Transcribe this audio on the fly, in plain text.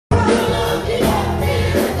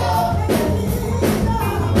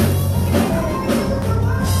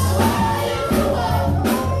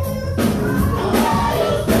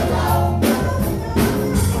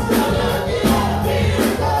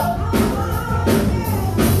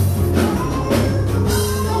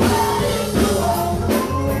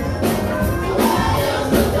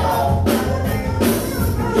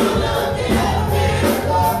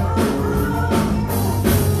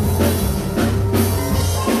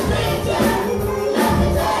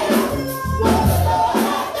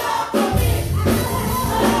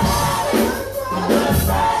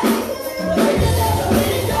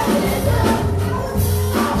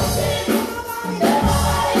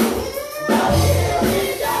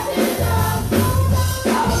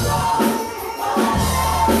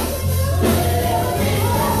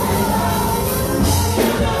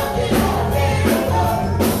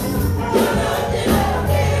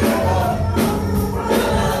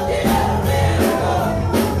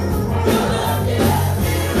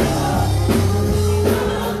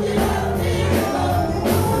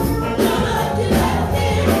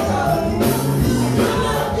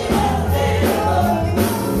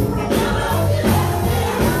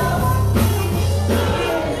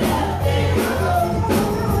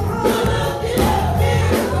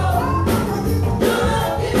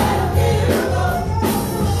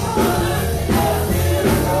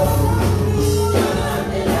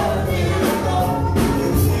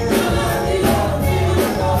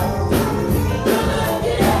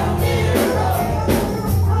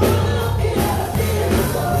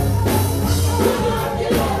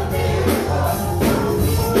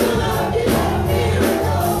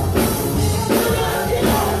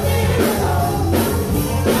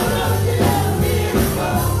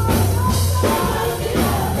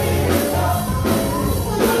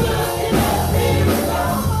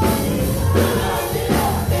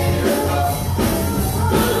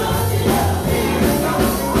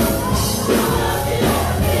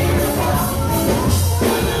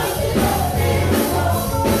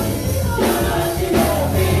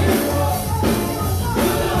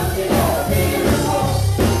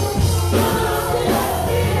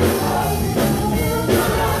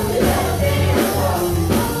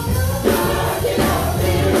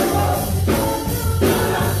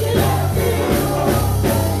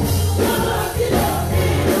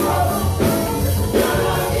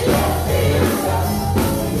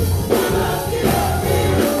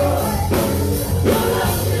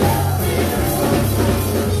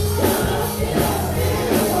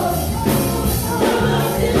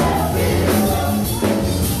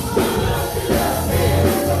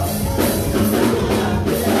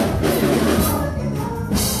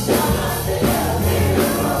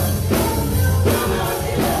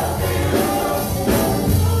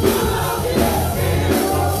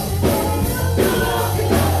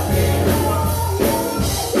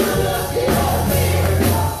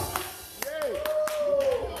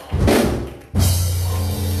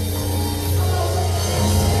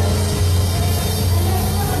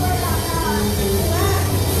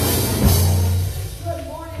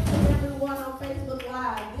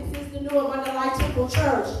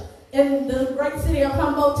great city of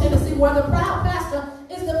Humboldt, Tennessee, where the proud pastor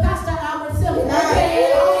is the Pastor Albert Simmons.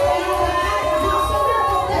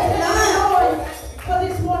 For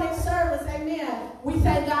this morning's service, amen. We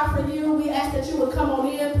thank God for you. We ask that you would come on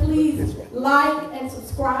in. Please like and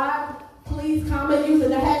subscribe. Please comment using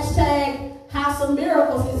the hashtag House of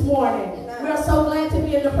Miracles this morning. We are so glad to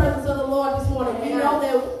be in the presence of the Lord this morning. We know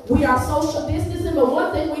that we are social distancing, but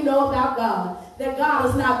one thing we know about God, that God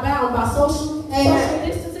is not bound by social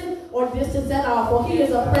distancing or distance at all, for he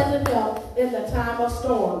is a present help in the time of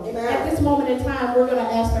storm. At this moment in time, we're going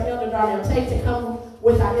to ask for Elder Darnell Tate to come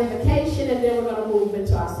with our invocation, and then we're going to move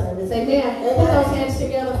into our service. Amen. Put those hands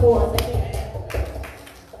together for us. Amen.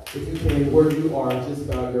 If you can, where you are, just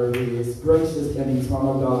bow your heads. Gracious and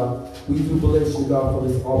eternal God, we do bless you, God, for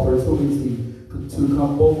this opportunity to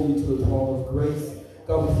come boldly to the throne of grace.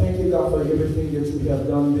 God, we thank you, God, for everything that you have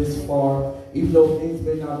done this far, even though things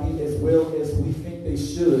may not be as well as we think they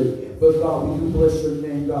should. But God, we do bless your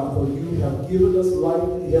name, God, for you have given us life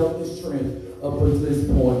and health and strength up until this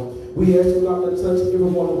point. We ask you, God, to touch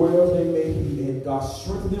everyone wherever they may be, and God,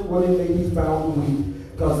 strengthen them where they may be found weak.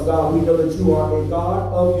 Because, God, we know that you are a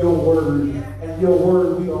God of your word, and your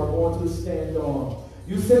word we are going to stand on.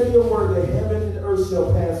 You said in your word that heaven and earth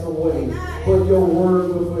shall pass away, but your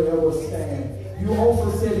word will forever stand. You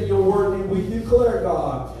also said in your word, and we declare,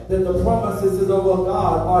 God, that the promises of our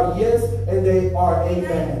God are yes, and they are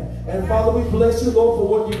amen. And Father, we bless you, Lord, for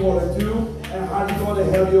what you're going to do and how you're going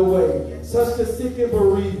to have your way. Touch the sick and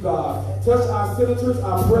bereaved, God. Touch our senators,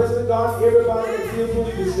 our president, God, everybody that deals with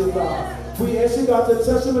leadership, God. We ask you, God, to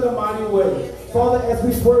touch them in a mighty way. Father, as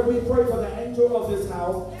we pray for the angel of this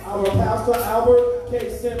house, our Pastor Albert K.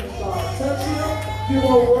 Simmons, God. Touch him, give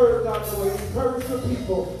a word, God, that will encourage the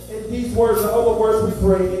people. In these words and other words we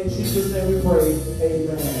pray. In Jesus' name we pray.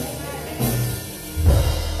 Amen.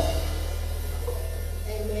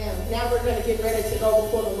 Amen. Now we're going to get ready to go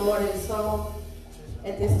before the Lord in song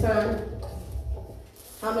at this time.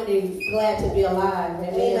 How many glad to be alive?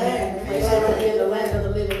 Amen. Glad to be in the land of the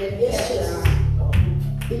living.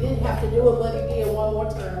 He didn't have to do it, but he did one more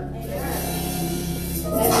time. And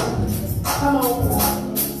come on.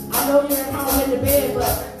 I know you're at home in the bed,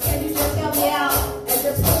 but can you just help me out and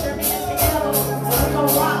just put your hands together and we're going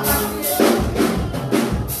to rock like this?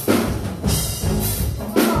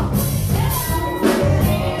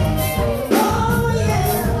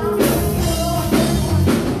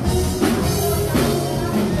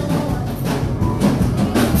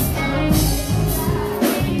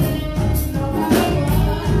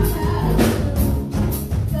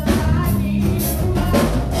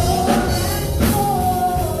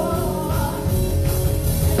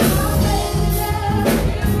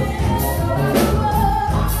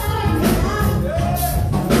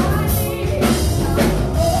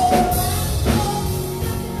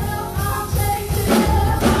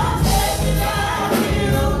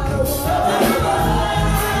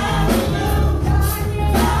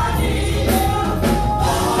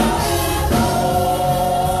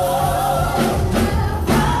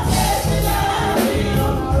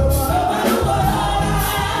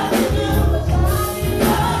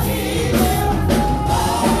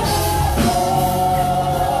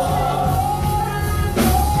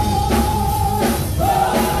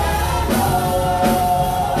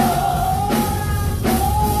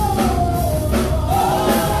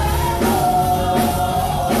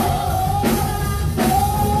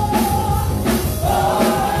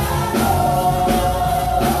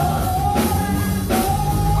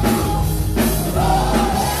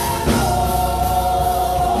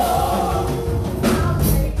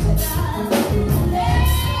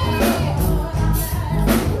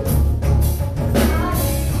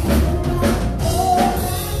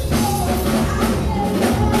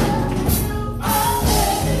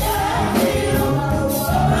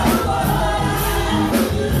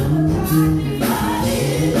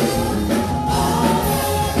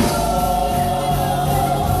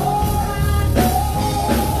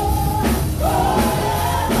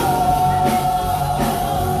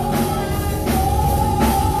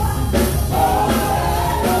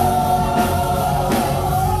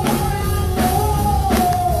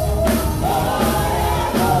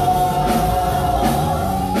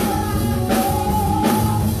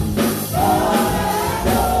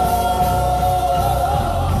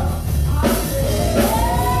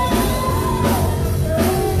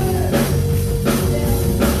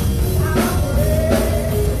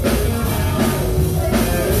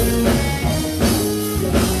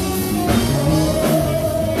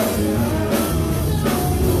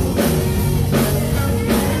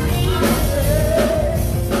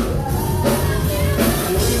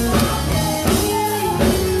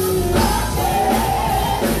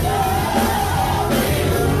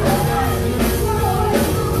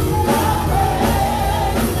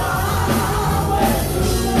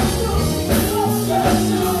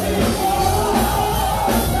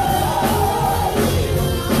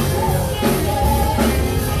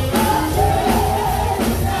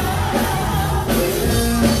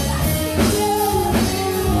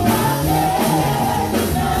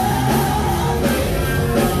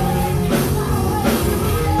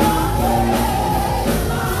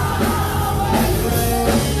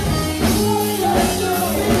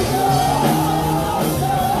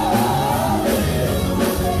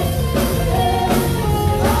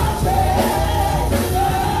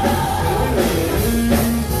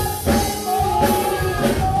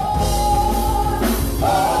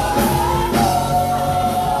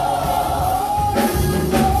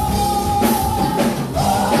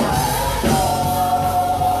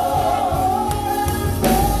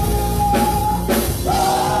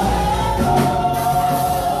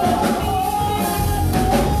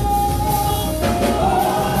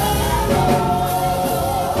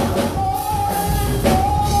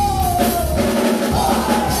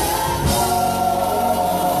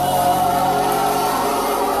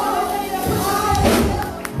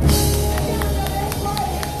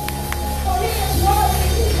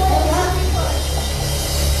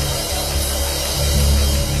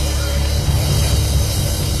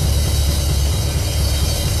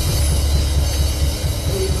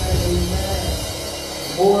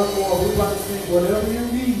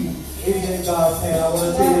 is in God's hand. I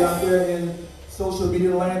want to tell you out there in social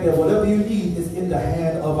media land that whatever you need is in the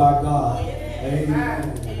hand of our God.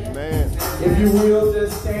 Amen. Amen. If you will,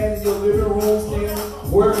 just stand in your living room, stand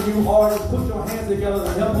wherever you are, just put your hands together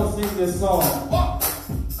and help us sing this song.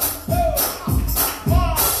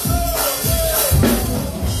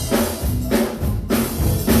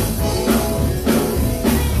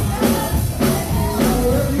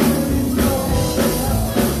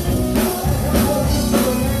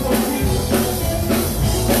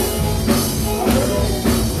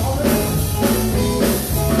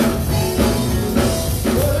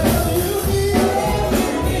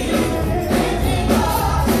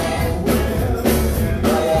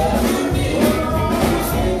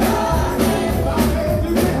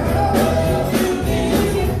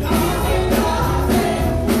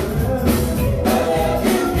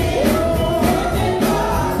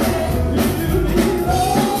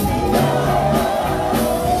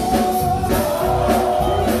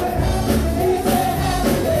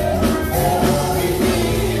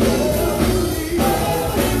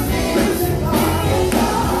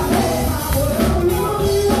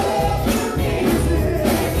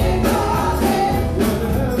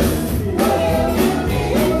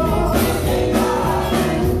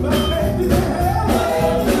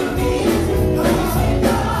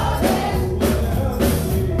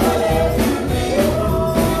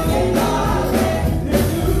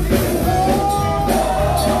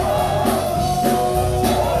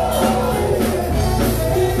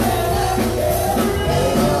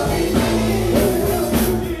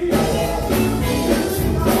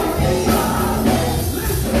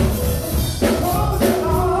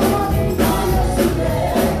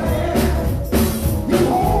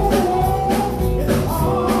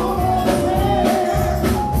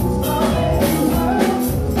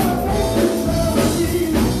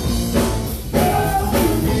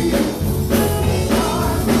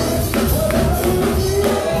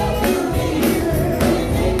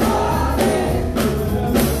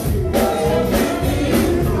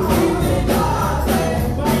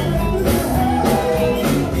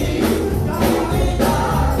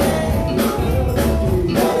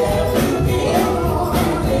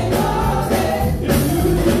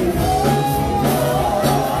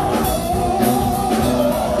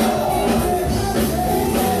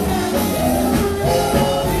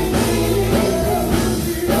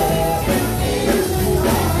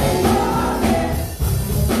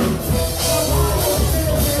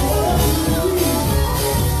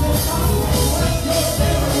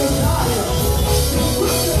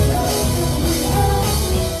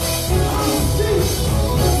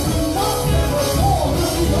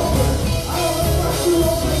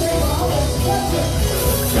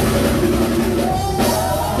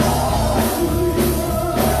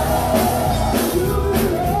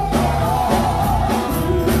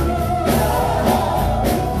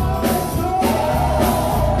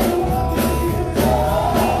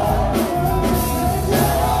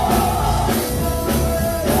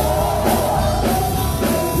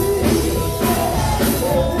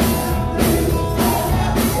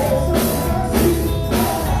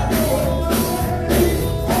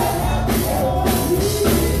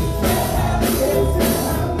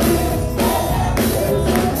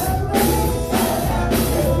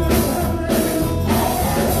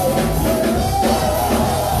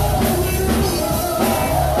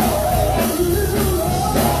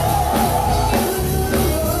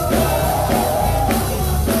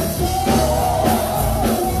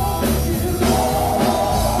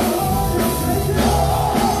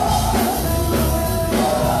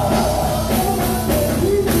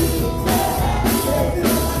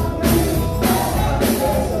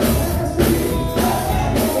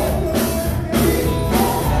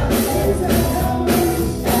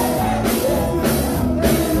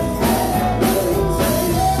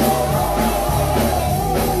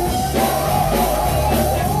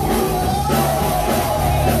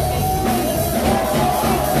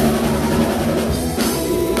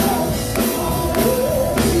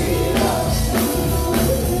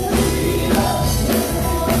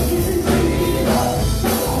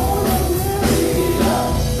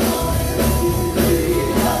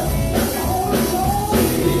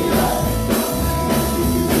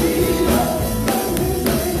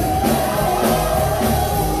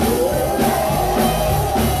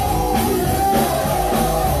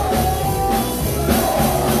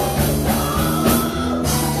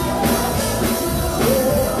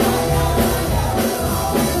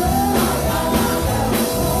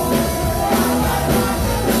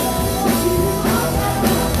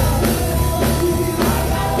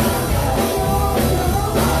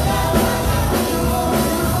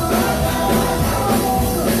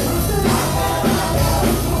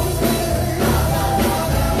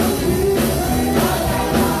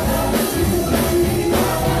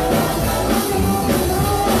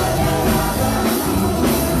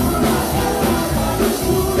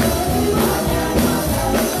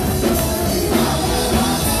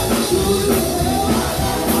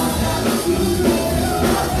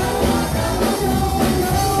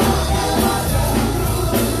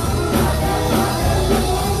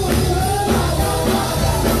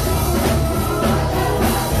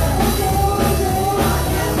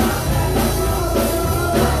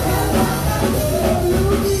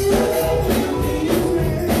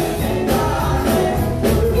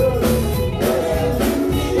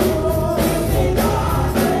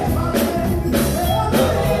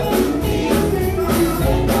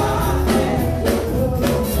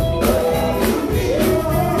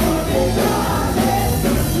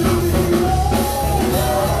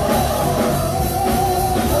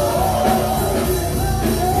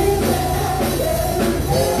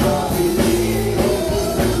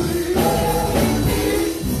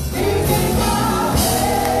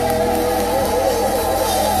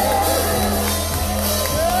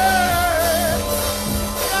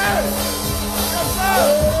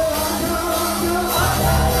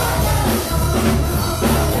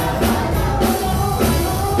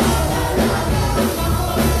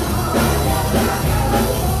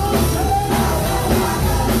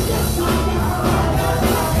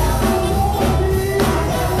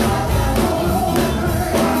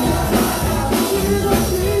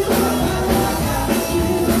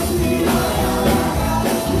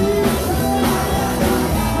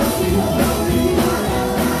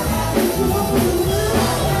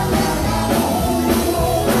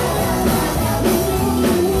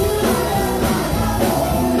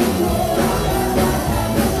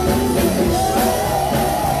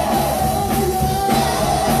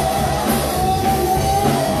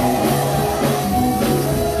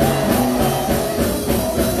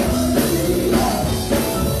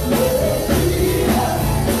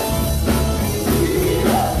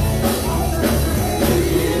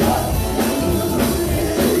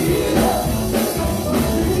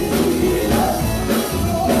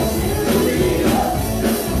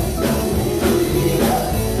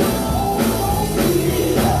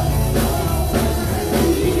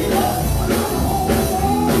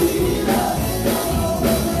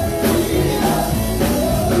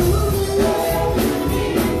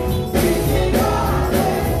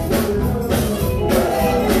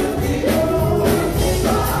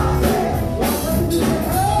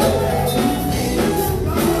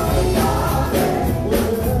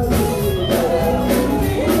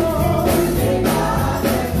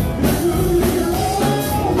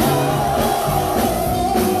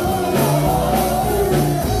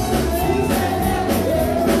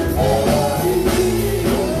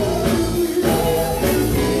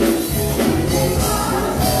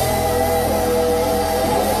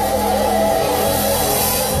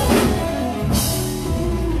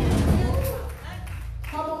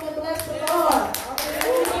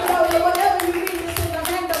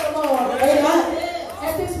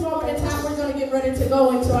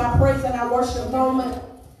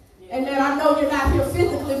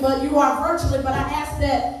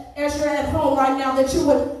 that as you're at home right now, that you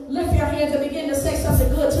would lift your hands and begin to say something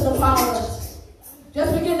good to the Father.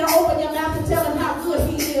 Just begin to open your mouth and tell him how good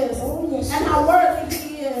he is, and how worthy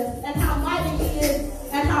he is, and how mighty he is,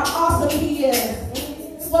 and how awesome he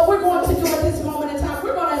is. What we're going to do at this moment in time,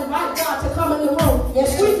 we're going to invite God to come in the room.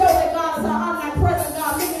 Yes, we know that God is our omnipresent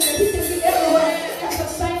God, meaning that he can be everywhere at the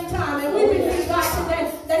same time. And we believe, God,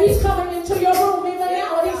 today that he's coming into your room even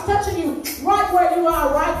now, and he's touching you right where you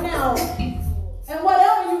are right now. And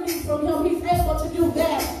whatever you need from him, he's able to do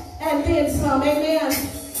that and then some.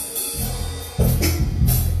 Amen.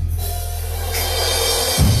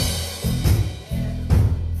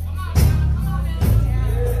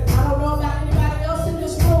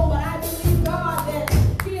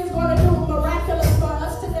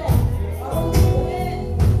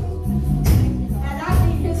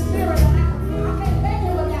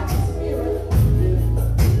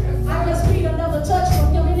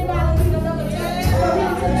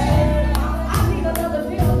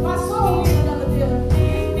 My soul needs another deal.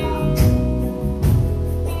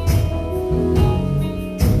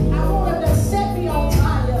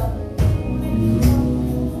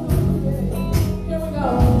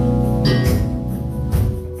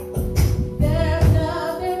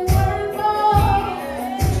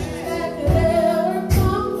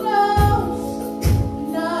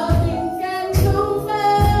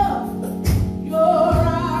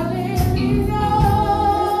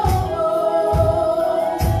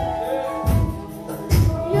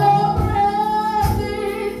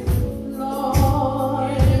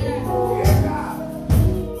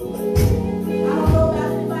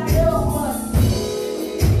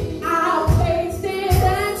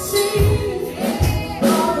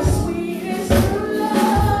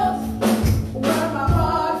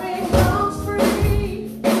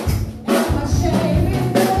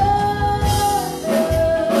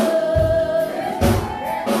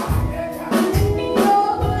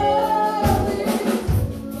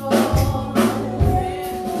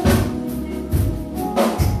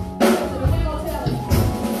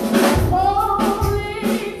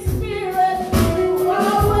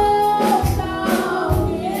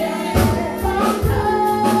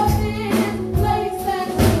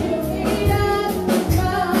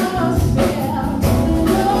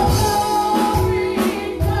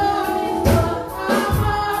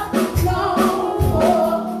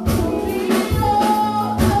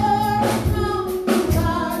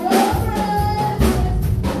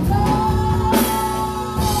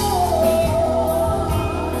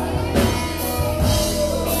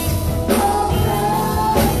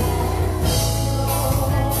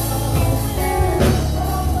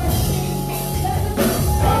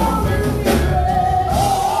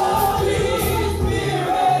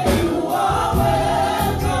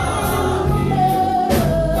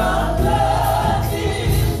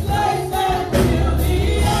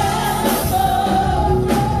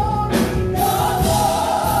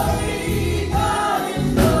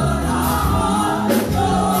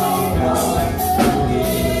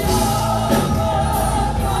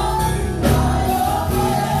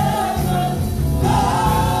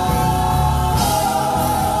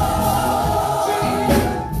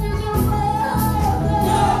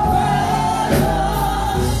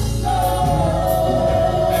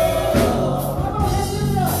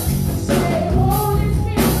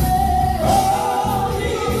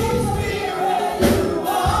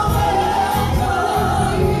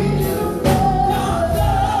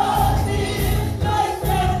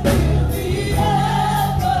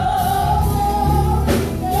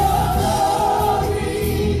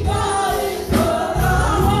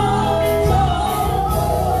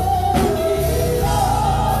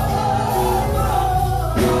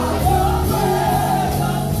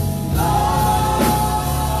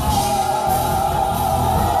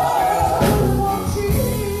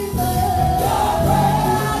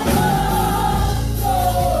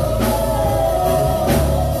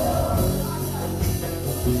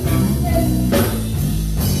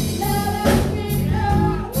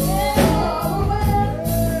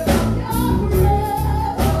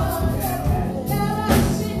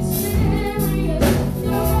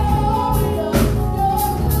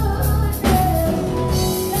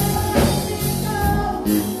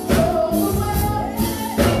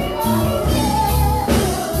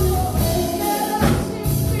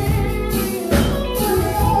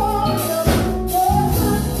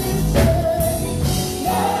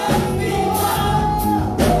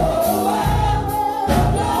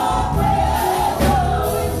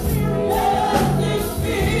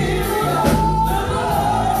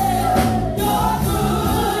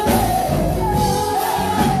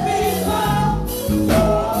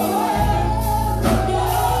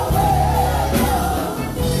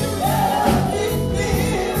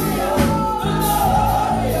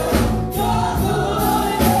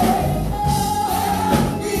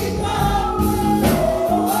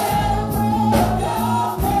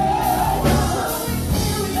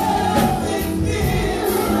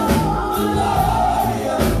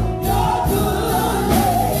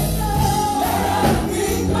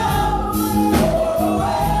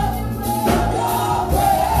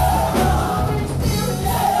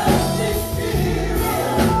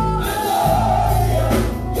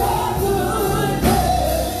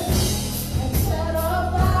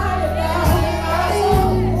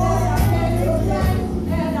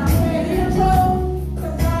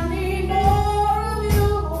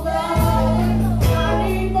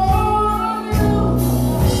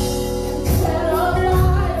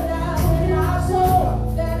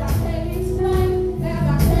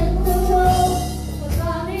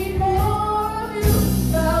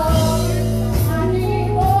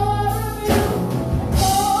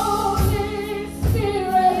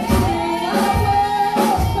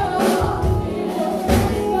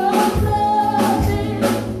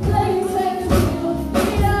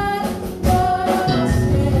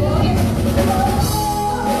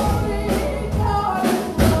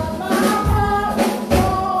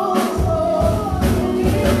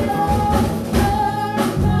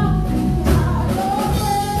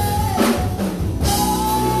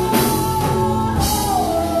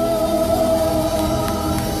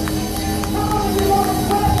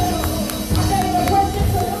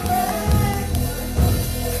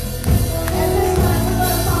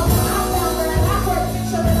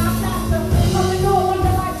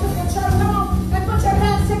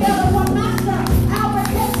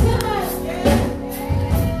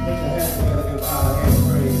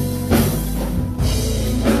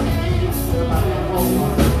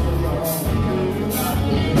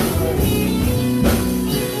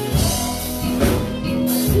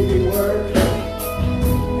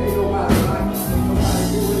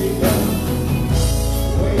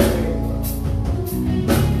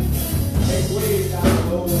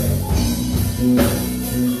 While you're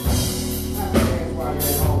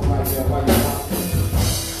at home, right there, while you're watching.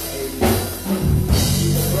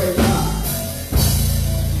 He's a great God.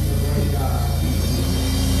 He's a great God.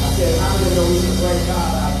 I said, how many know he's a great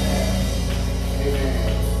God out there?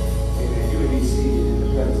 Amen. Amen. You will be seated in the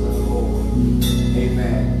presence of the Lord.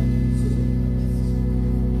 Amen.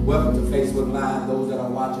 Welcome to Facebook Live, those that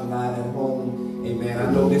are watching live at home. Amen.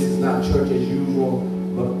 I know this is not church as usual,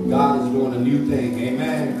 but God is doing a new thing.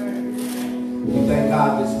 Amen. We thank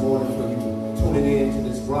God this morning for you tuning in to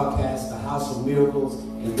this broadcast, the House of Miracles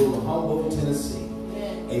in Humboldt, Tennessee.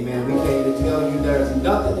 Amen. We came to tell you there is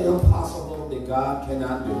nothing impossible that God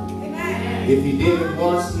cannot do. Amen. If he did it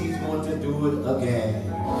once, he's going to do it again.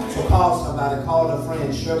 So call somebody, call a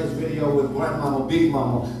friend, share this video with grandmama, big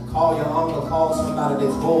mama, call your uncle, call somebody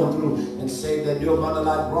that's going through and say that New Abundant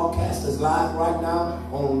Life broadcast is live right now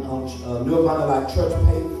on New Abundant Life Church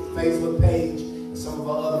Facebook page. Some of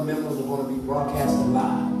our other members are going to be broadcasting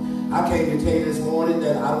live. I came to tell you this morning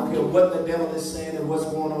that I don't care what the devil is saying and what's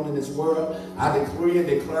going on in this world. I decree and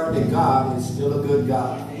declare that God is still a good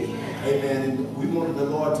God. Amen. And we wanted the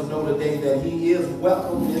Lord to know today that he is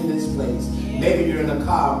welcome in this place. Maybe you're in a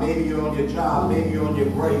car. Maybe you're on your job. Maybe you're on your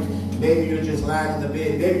break. Maybe you're just lying in the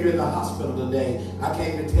bed. Maybe you're in the hospital today. I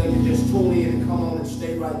came to tell you, just tune in and come on and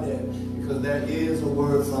stay right there, because there is a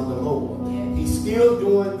word from the Lord. He's still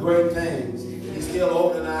doing great things. He's still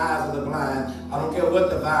opening the eyes of the blind. I don't care what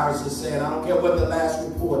the virus is saying. I don't care what the last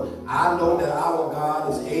report. I know that our God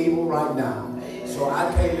is able right now. So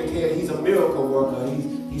I came to tell you, he's a miracle worker.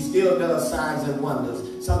 He still does signs and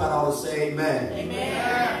wonders. Somebody ought to say amen.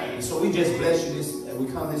 Amen. And so we just bless you. We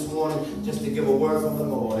come this morning just to give a word from the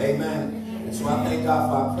Lord. Amen. And so I thank God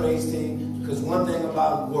for our praise team, because one thing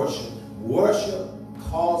about worship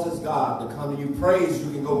causes God to come to you. Praise,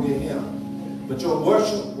 you can go get him. But your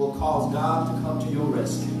worship will cause God to come to your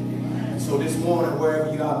rescue. And so this morning,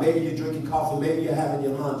 wherever you are, maybe you're drinking coffee, maybe you're having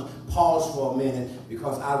your lunch, pause for a minute,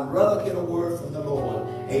 because I'd rather get a word from the Lord.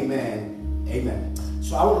 Amen. Amen.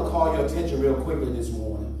 So I want to call your attention real quickly this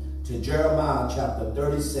morning to Jeremiah chapter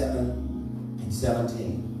 37 and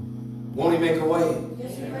 17. Won't he make a way?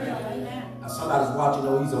 Yes, he will. Amen. Now somebody's watching,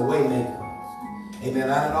 oh, he's a way maker. Amen.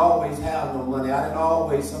 I didn't always have no money. I didn't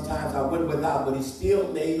always, sometimes I went without, but he still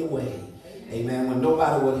made a way. Amen. When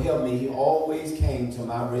nobody would help me, he always came to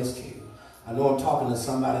my rescue. I know I'm talking to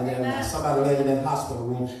somebody there. Somebody laying in that hospital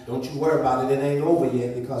room. Don't you worry about it. It ain't over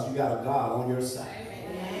yet, because you got a God on your side.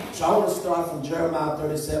 So I want to start from Jeremiah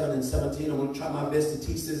 37 and 17. I'm going to try my best to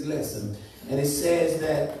teach this lesson. And it says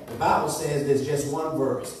that, the Bible says there's just one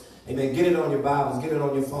verse. Amen. Get it on your Bibles. Get it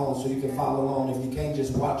on your phone so you can follow along. If you can't,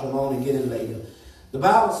 just watch along and get it later. The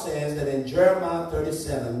Bible says that in Jeremiah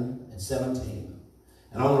 37 and 17,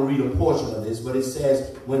 and I want to read a portion of this, but it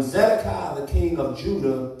says, when Zedekiah, the king of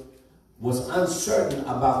Judah, was uncertain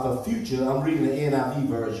about the future, I'm reading the NIV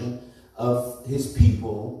version, of his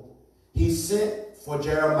people, he sent for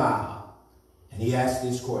Jeremiah, and he asked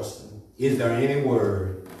this question: is there any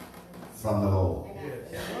word from the Lord?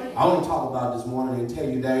 I want to talk about this morning and tell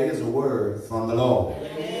you there is a word from the Lord.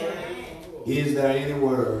 Is there any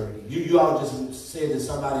word? You all just say to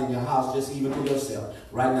somebody in your house, just even to yourself,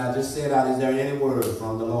 right now, just say it out. Is there any word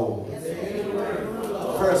from the Lord?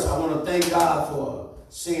 First, I want to thank God for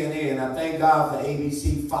CNN. I thank God for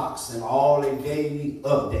ABC, Fox, and all their daily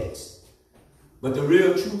updates. But the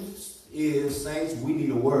real truth is, saints, we need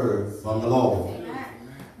a word from the Lord.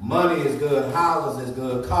 Money is good, houses is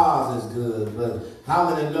good, cars is good, but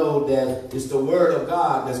how many know that it's the word of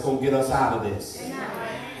God that's going to get us out of this?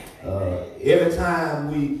 Every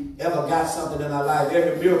time we ever got something in our life,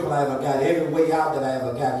 every miracle I ever got, every way out that I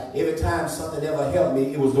ever got, every time something ever helped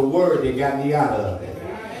me, it was the word that got me out of it.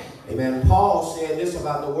 Amen. Paul said this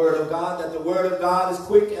about the word of God, that the word of God is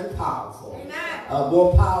quick and powerful.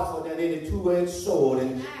 More powerful than any two-edged sword.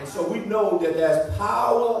 And so we know that there's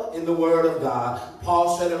power in the word of God.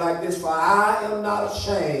 Paul said it like this: for I am not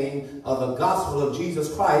ashamed of the gospel of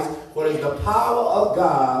Jesus Christ, for it is the power of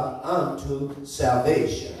God unto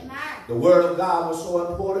salvation. The word of God was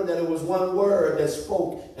so important that it was one word that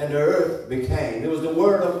spoke and the earth became. It was the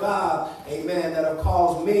word of God, amen, that have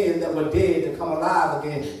caused men that were dead to come alive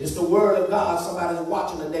again. It's the word of God. Somebody's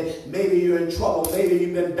watching today. Maybe you're in trouble. Maybe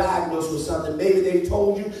you've been diagnosed with something. Maybe they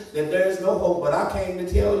told you that there's no hope. But I came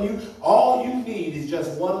to tell you, all you need is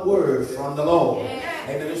just one word from the Lord.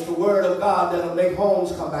 Amen. It's the word of God that'll make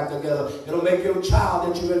homes come back together. It'll make your child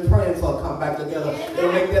that you've been praying for come back together.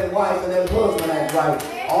 It'll make that wife and that husband act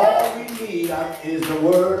right. All we need is the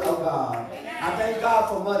word of God. I thank God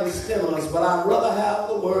for money stimulus, but I'd rather have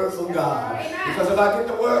the word from God. Because if I get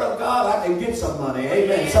the word of God, I can get some money.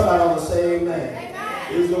 Amen. Somebody ought to say amen.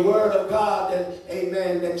 It is the word of God that,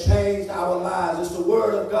 amen, that changed our lives. It's the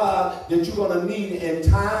word of God that you're going to need in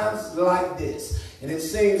times like this. And it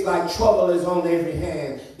seems like trouble is on every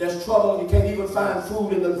hand. There's trouble. You can't even find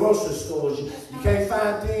food in the grocery stores. You can't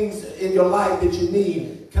find things in your life that you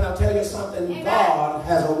need. Can I tell you something? Amen. God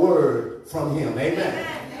has a word from him. Amen.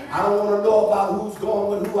 Amen. I don't want to know about who's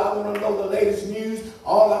going with who. I want to know the latest news.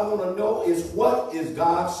 All I want to know is what is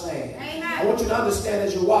God saying. Amen. I want you to understand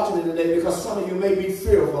as you're watching it today, because some of you may be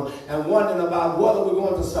fearful and wondering about whether we're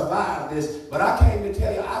going to survive this. But I came to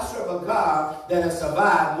tell you, I serve a God that has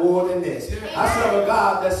survived more than this. Amen. I serve a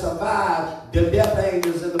God that survived the death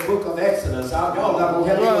angels in the book of Exodus. Y'all not going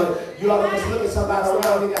to help me. You ought to just look at somebody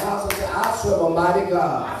around in your house and say, I serve a mighty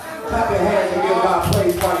God. Clap your hands and give God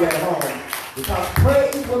praise while you're at home. Because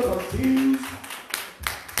praise will confuse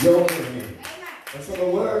your enemy. And so the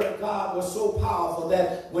word of God was so powerful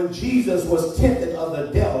that when Jesus was tempted of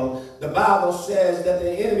the devil, the Bible says that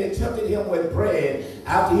the enemy tempted him with bread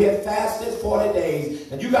after he had fasted 40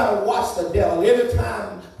 days. And you got to watch the devil. Every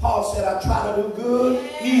time Paul said, I try to do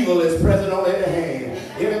good, evil is present on every hand.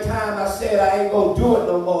 Every time I said, I ain't going to do it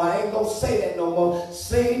no more, I ain't going to say that no more,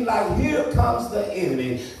 seemed like here comes the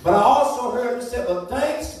enemy. But I also heard him say, but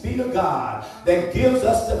thanks be to God that gives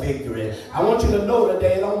us the victory. I want you to know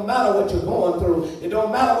today, it don't matter what you're going through. It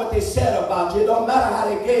don't matter what they said about you. It don't matter how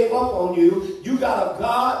they gave up on you. You got a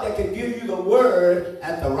God that can give you the word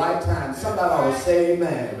at the right time. Somebody ought to say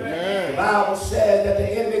amen. Amen. The Bible says that the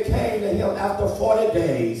enemy came to him after 40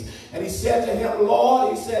 days. And he said to him,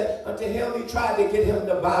 Lord, he said unto him, he tried to get him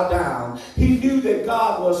to bow down. He knew that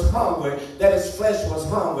God was hungry, that his flesh was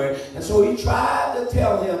hungry. And so he tried to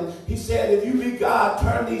tell him, he said, if you be God,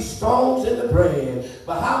 turn these stones into bread.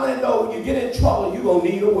 But how many know when you get in trouble, you're going to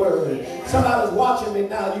need a word? Somebody's watching me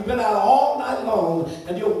now. You've been out all night long,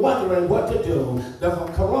 and you're wondering what to do. The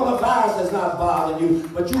coronavirus is not bothering you,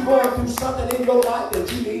 but you're going through something in your life that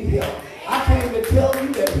you need help. I came to tell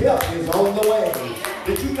you that help is on the way.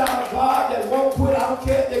 That you got a God that won't quit. I don't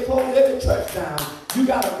care if they close every church down. You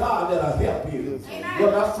got a God that'll help you. Amen.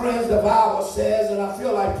 Well, my friends, the Bible says, and I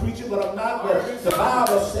feel like preaching, but I'm not, but the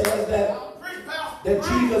Bible says that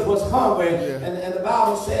Jesus was hungry, and the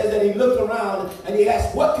Bible says that he looked around and he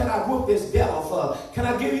asked, what can I whoop this devil for? Can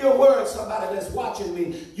I give you a word, somebody that's watching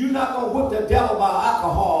me? You're not going to whoop the devil by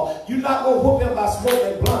alcohol. You're not going to whoop him by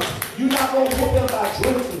smoking blunts. You're not going to whoop him by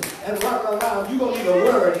drinking and running around. You're going to need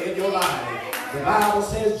a word in your life. The Bible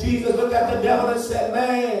says Jesus looked at the devil and said,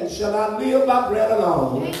 man shall not live by bread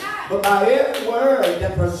alone, but by every word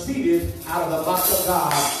that proceeded out of the mouth of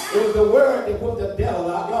God. It was the word that put the devil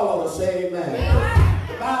out. Y'all ought to say amen.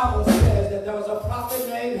 The Bible says that there was a prophet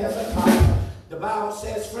named Hezekiah. The Bible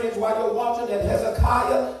says, friends, while you're watching, that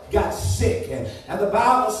Hezekiah got sick. And the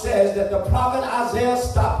Bible says that the prophet Isaiah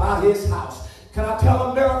stopped by his house. Can I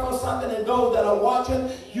tell a miracle something? And those that are watching,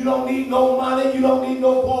 you don't need no money, you don't need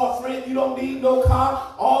no boyfriend, you don't need no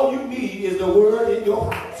car. All you need is the word in your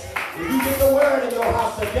house. If you get the word in your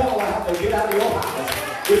house, the devil will have to get out of your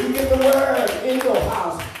house. If you get the word in your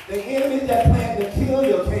house, the enemy that planned to kill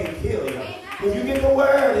you can't kill you. If you get the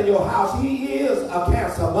word in your house, he is a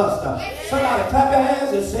cancer buster. Somebody clap your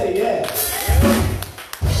hands and say yes.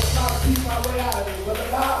 I'm trying to keep my way out of this, but the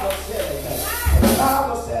Bible says that. The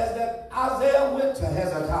Bible says that Isaiah went to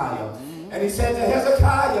Hezekiah, and he said to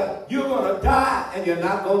Hezekiah, you're going to die and you're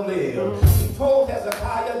not going to live. He told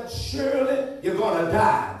Hezekiah, surely you're going to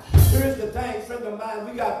die. Here's the thing, friend of mine,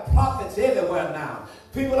 we got prophets everywhere now.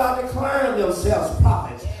 People are declaring themselves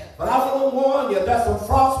prophets. But I want to warn you, there's some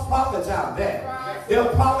false prophets out there. They're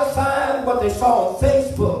prophesying what they saw on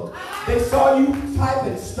Facebook. They saw you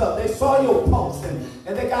typing stuff. They saw your posts, and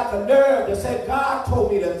they got the nerve to say, God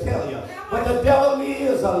told me to tell you. But the devil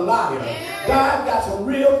is a liar. God got some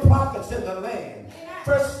real prophets in the land.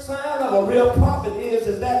 First sign of a real prophet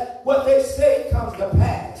is that what they say comes to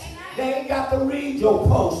pass. They ain't got to read your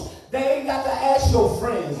posts. They ain't got to ask your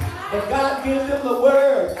friends. But God gives them the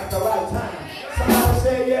word at the right time. Somebody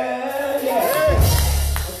say, yeah. And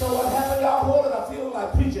so what happened, y'all hold it, I feel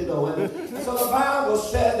like preaching though. And so the Bible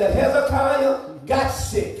said that Hezekiah got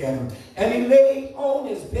sick and he lay on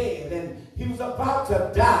his bed and he was about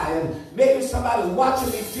to die. And maybe somebody's watching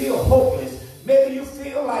me feel hopeless. Maybe you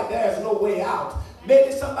feel like there's no way out.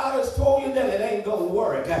 Maybe somebody has told you that it ain't going to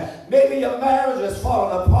work. Maybe your marriage is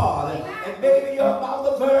falling apart. And maybe you're about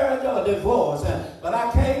the verge of a divorce. But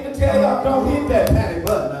I came to tell you, don't hit that panic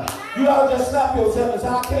button. You ought to just slap yourself and say,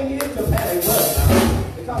 I can't hit the panic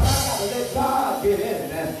button. Because I got to let God get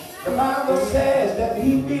in it. The Bible says that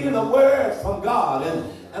he needed a word from God.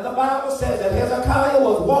 And the Bible says that Hezekiah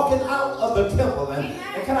was walking out of the temple.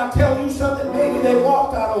 And can I tell you something? Maybe they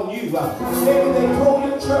walked out on you. Maybe they told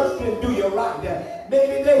your church didn't do you right.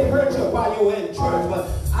 Maybe they hurt you while you were in church. But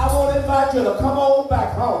I want to invite you to come on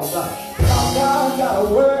back home. God's got a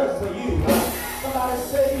word for you. Somebody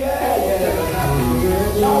say, yeah.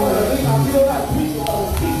 Y'all better leave. I feel like preaching on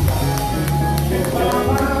the feet. But the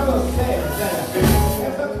Bible says that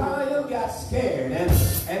Hezekiah got scared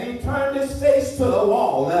and he turned his face to the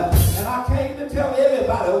wall. And I came to tell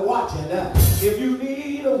everybody watching, if you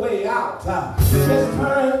need a way out, just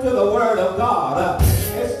turn to the word of God.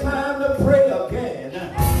 It's time to pray again.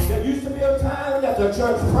 There used to be a time that the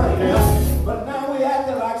church prayed, but now we're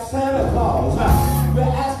acting like Santa Claus. We're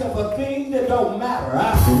asking for things that don't matter.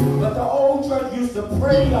 But the old church used to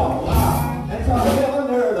pray, y'all, until heaven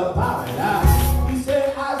heard about it. He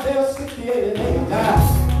said, Isaiah 68 and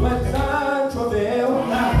 8, when Zion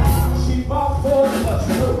travailed, she brought forth the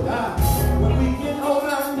truth. When we get on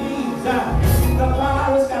our knees, the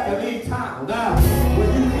virus got to leave town. When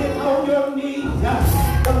you get on your knees,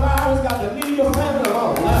 the virus got to leave your family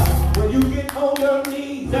alone. When you get on your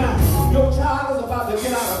knees, your child is about to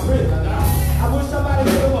get out of prison. I wish somebody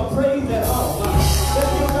would give him a praise at home.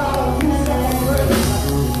 Let's give God a few seconds praise.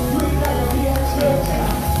 You ain't got to be at church,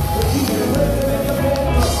 but you can praise him in your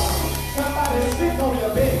bedroom. Somebody sit on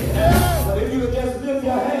your bed. But if you would just lift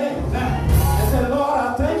your hands and say, Lord,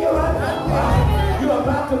 I thank you right now. You're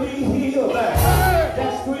about to be healed.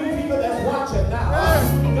 There's 3 people that's watching now.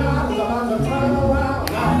 God is about to turn around.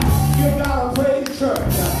 Give God a praise,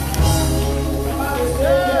 church. Somebody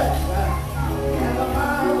say yes. And the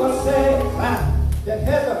Bible said that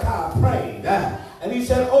Hezekiah prayed. And he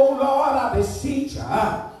said, oh Lord, I beseech you.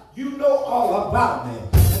 You know all about me.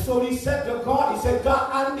 And so he said to God, he said, God,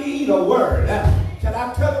 I need a word. Can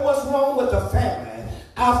I tell you what's wrong with the family?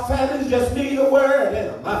 Our families just need a word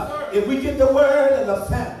in them. If we get the word in the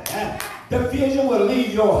family, division will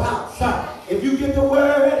leave your house. If you get the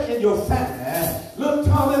word in your family, little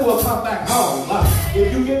Tommy will come back home.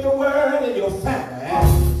 If you get the word in your family,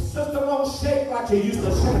 sister won't shake like you used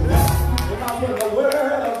to shake. Because with the word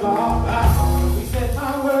of God, he said,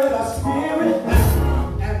 my word are spirit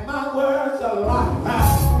and my words are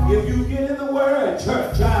life. If you get in the word,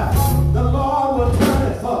 church, the Lord will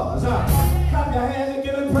turn it for us. Clap your hands and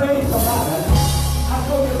give him praise about it. I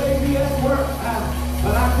know you may be at work,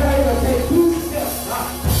 but I tell you to take 2 steps.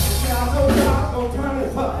 I know God's going to turn it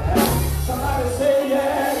for you. Somebody say,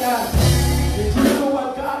 yeah. Did you know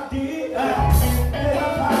what God did?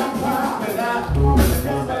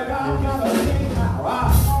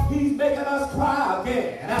 He's making us cry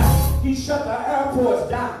again. He shut the airports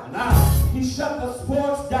down. He shut the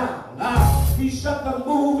sports down. He shut the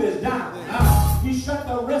movies down. He shut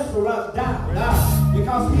the restaurants down.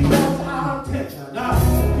 Because he wants our attention.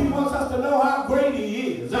 He wants us to know how great he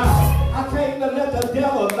is. I came to let the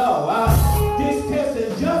devil know this test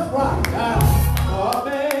is just right. For a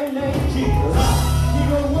man named Jesus. He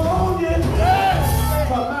was wounded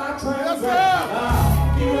for my transgression.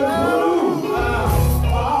 He was bruised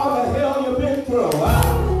for all the hell you've been through.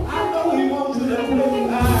 I know he wants you to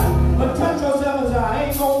quit. But touch yourself and say, I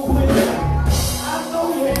ain't gonna quit. I know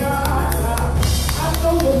you're tired. I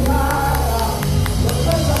know you're tired. But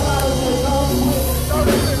touch somebody and say, don't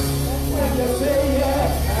quit. When you say yes,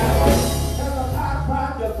 there's a high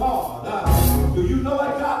pride to God. Do you know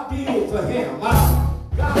what God did for him?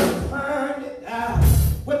 God turned it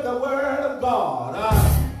with the word of God.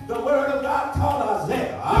 The word of God called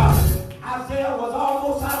Isaiah. Isaiah was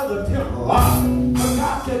almost out of the temple. But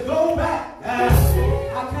God said, go back. I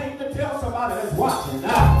came to tell somebody that's watching.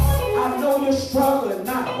 I know you're struggling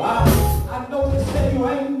now. I know you say you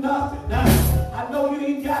ain't nothing. I know you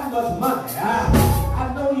ain't got much money.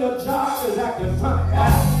 I know your job is acting funny.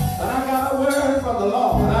 But I got a word from the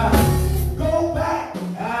Lord. Go back to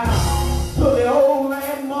the old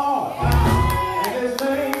landmark. And his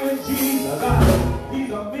name is Jesus.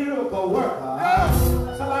 He's a miracle worker.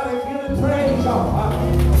 Somebody give him praise, y'all.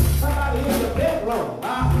 Somebody in the bedroom.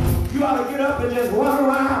 You ought to get up and just run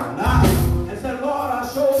around and say, Lord, I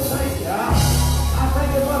sure thank you. I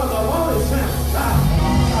thank you for the Holy Spirit.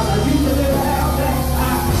 I used to didn't have that.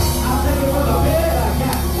 I thank you for the bed I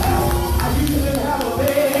got. I used to didn't have a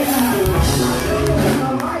bed.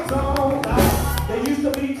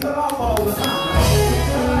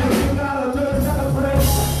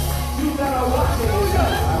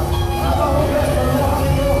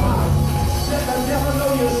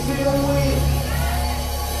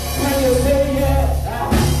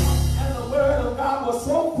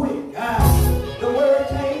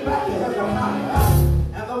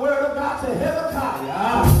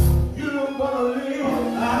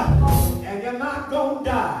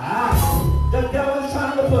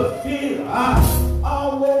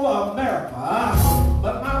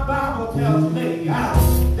 towards me.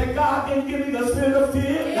 That God didn't give me the spirit of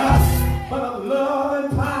fear, but of love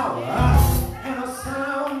and power and a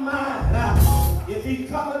sound mind. If he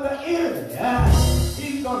covered the enemy,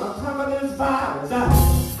 he's going to cover this virus.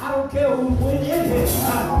 I don't care who went in here.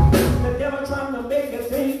 The devil trying to make you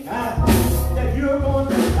think that you're going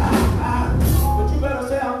to die. But you better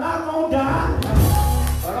say, I'm not going to die,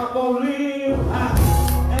 but I'm going to live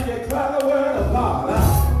and declare the word of God.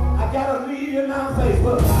 I got to leave you now,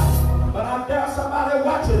 Facebook. But I dare somebody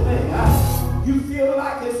watching me. You feel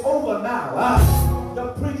like it's over now.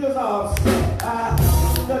 The preachers are upset.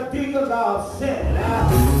 The deacons are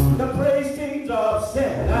upset. The praise teams are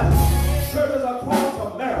upset. Churches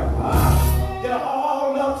across America, they're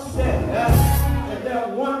all upset. And they're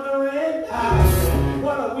wondering,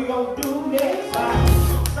 what are we going to do next?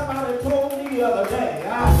 Somebody told me the other day,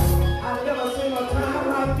 I've never seen a time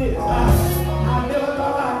like this. I never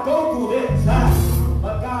thought I'd go through this.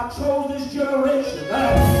 But God chose this generation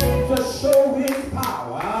to show his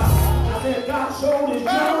power. I said, God showed his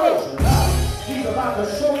generation. He's about to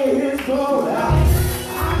show you his glory. I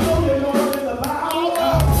know you know it in the Bible.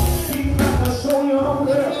 He's about to show you on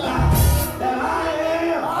earth that I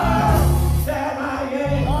am, that I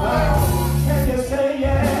am. Can you say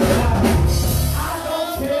yeah? I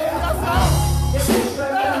don't care if they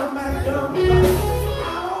shut down McDonald's.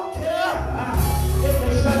 I don't care if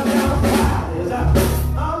they shut down Fridays.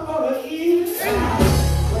 I'm going to eat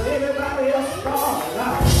when everybody else starves.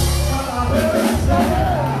 Because I heard say,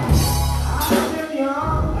 I've been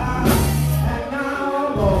young and now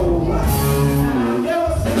I'm old. And I've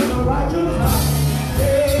never seen the righteous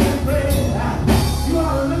beg bread. You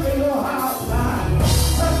ought to look at your house.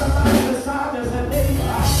 Let somebody beside us and they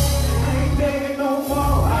ain't begging no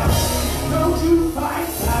more. Don't you fight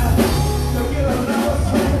to get another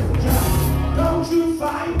sandwich. Don't you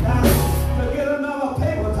fight to get another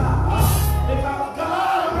paper towel. Because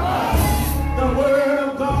God, the word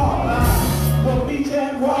of God, will meet you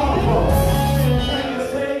at Walmart. Can you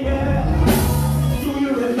say yeah? Do you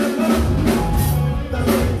remember the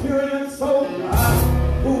centurion soldier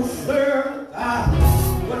whose servant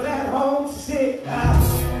was at home sick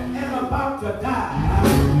and about to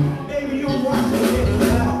die? Maybe you're watching it.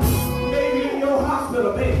 Maybe in your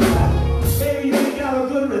hospital bed. Maybe you ain't got a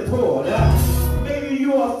good report. Maybe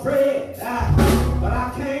you're afraid. But I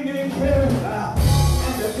came to encourage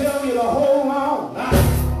and to tell you to hold on.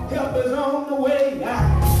 Help is on the way.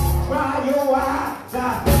 Dry your eyes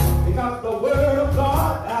because the word of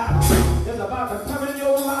God is about to come in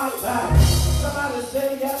your life. Somebody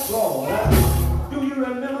say yes, Lord. Do you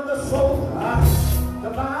remember the soldier? The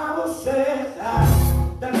Bible says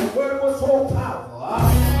that the word was so powerful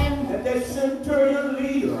that the centurion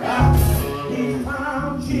leader, he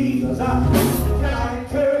found Jesus. Can I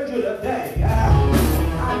encourage you today? I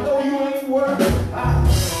know you ain't working. I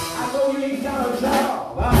know you ain't got a job.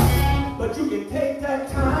 But you can take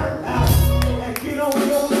that time and get on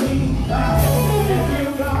your knees and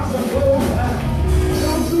give God some glory.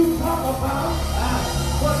 Don't you talk about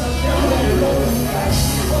what the devil is doing.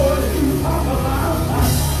 Or you talk about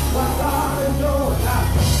what God is doing.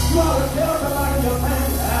 You ought to tell somebody in your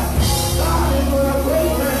family, God is doing a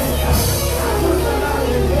great thing. I put somebody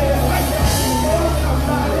in there. Tell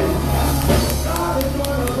somebody, God is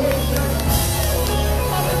doing a great thing.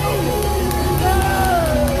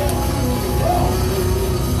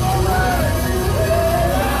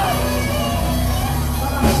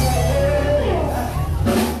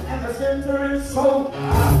 And the centurion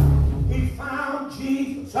soldier, he found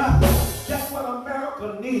Jesus. That's what America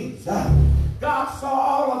needs. God saw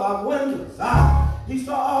all of our windows. He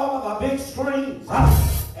saw all of our big screens.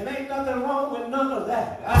 And ain't nothing wrong with none of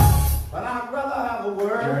that. But I'd rather have a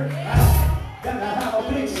word than to have a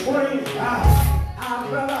big screen. I'd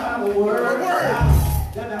rather have a word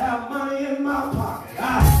than to have money in my pocket. I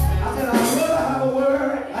said I'd rather have a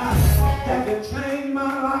word that can change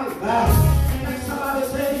my life. And somebody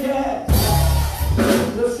say yes.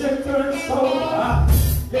 The centurion soldier,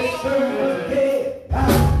 this servant was dead.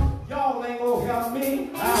 Y'all ain't gonna help me.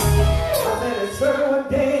 I said the servant was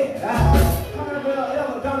dead. Come here, Bill,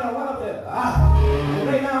 ever done that one up there? And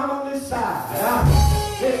lay down on this side.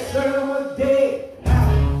 This servant was dead.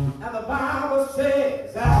 And the Bible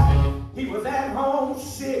says he was at home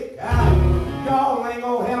sick. Y'all ain't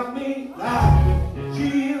gonna help me.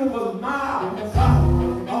 Jesus was miles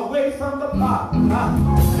away from the block. I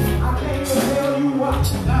can't even tell you what.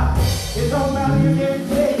 It don't matter if you're in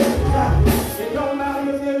Texas. It don't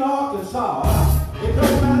matter if you're in Arkansas. It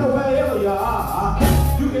don't matter wherever you are.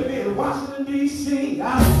 You can be in Washington, D.C.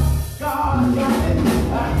 God got it.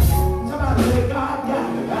 Somebody say, God got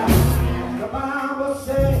it. The Bible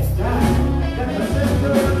says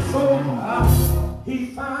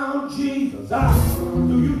Do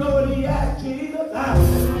you know what he asked Jesus?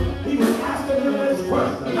 He was asking him this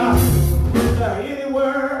question. Is there any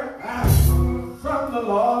word from the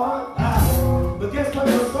Lord? But guess what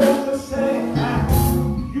the soldier said?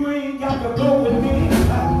 You ain't got to go with me.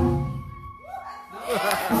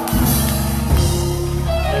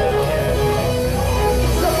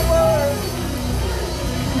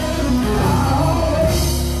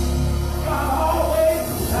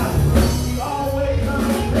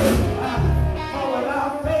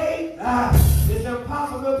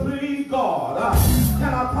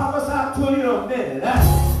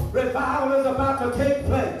 Revival is about to take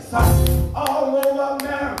place all over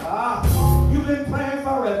America. You've been praying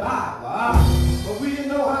for revival, but we didn't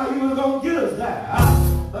know how he was going to get us there.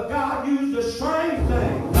 But God used a strange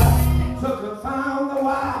thing to confound the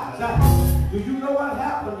wise. Do you know what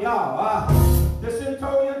happened, y'all? The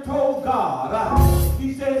centurion told God,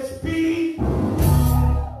 he said, speak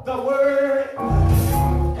the word,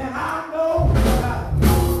 and I know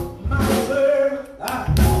my servant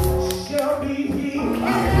shall be healed.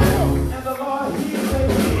 And the Lord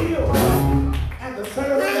healed, and the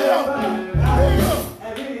servant got up,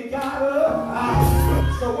 and then he got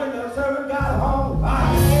up. So when the servant got home,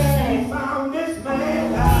 he found this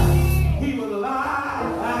man. He was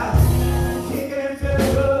alive, kicking and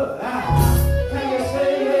feeling good. Can you say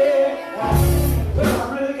yeah? But I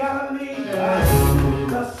really gotta need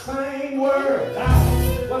the same word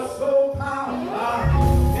was so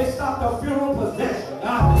powerful. It stopped a funeral procession.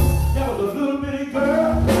 There was a little bitty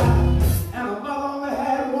girl, and a mother only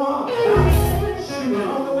had one. She was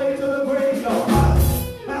on the way to the graveyard.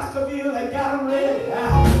 Masterville had got them ready.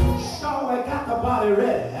 Shaw had got the body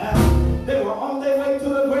ready. They were on their way to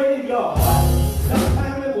the graveyard. The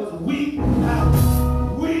family was weeping,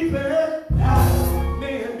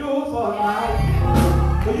 may endure for a night.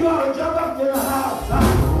 But you ought to jump up in the house,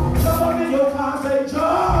 jump up in your car and say,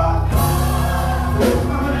 John, we're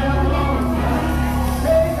coming down the Lord.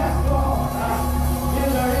 Say that's Lord. Is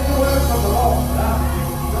there any word from the Lord?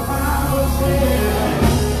 The Bible says,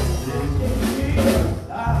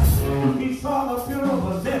 he saw the funeral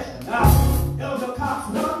procession. Elder Cox,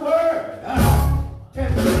 one word can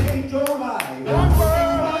change your life. One word.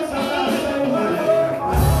 Somebody say one word.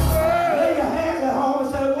 Lay your hands at home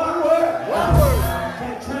and say one word. One word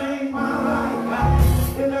can change my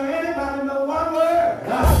life. Is there anybody know one word?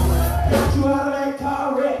 Get you out of that car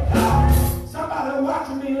wreck. Somebody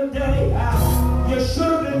watching me today. You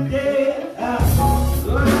should have been dead.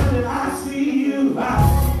 Lying in ICU.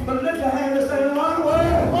 But lift your hand and say one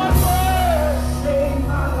word. One word. Save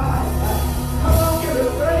my life. Come on, give it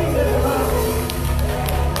praise, everybody.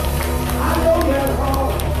 I know you're at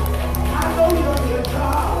home. I know you're on your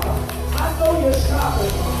job. I know you're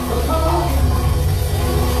shopping. But come on.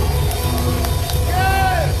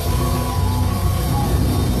 Yes.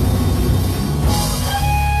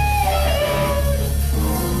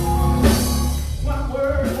 One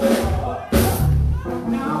word.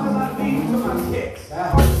 Now as I lead to my text,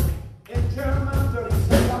 in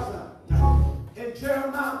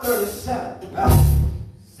Jeremiah 37,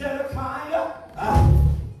 Zedekiah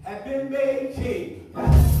had been made king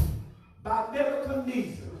by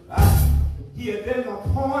Nebuchadnezzar. He had been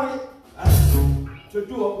appointed to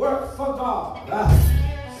do a work for God.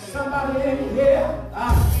 Somebody in here,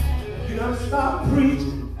 you done stop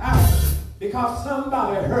preaching because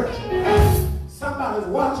somebody hurt you. Somebody's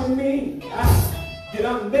watching me. You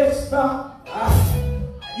done messed up.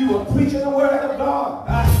 You were preaching the word of God.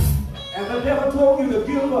 And the devil told you to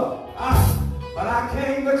give up. But I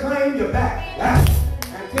came to claim you back.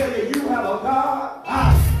 And tell you you have a God.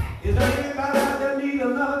 Is there anybody out there need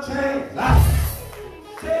another chance?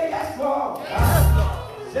 Say yes, Lord.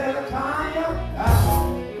 Zedekiah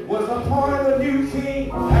was appointed a new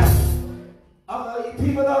king of the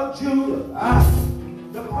people of Judah.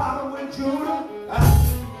 The problem with Judah,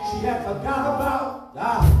 she had forgot about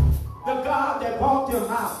the God that brought them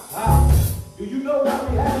out. Do you know what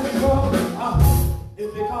we have in trouble?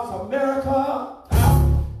 It's because America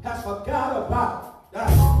has forgot about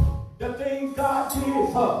the things God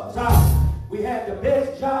did for us. We had the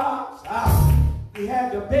best jobs. We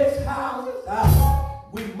had the best houses.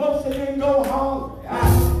 We mostly didn't go hungry.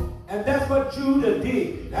 And that's what Judah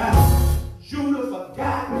did. Judah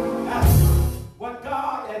forgot what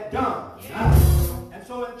God had done. And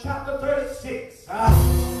so in chapter 36,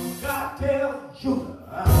 God tells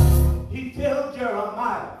Judah, he tells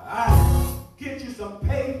Jeremiah, get you some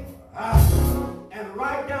paper and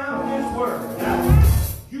write down this word.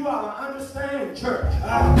 You ought to understand, church.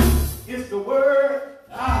 It's the word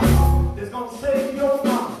that's going to save your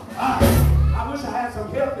mama. I wish I had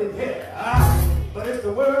some help in here. But it's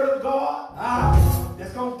the word of God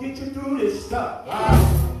that's going to get you through this stuff.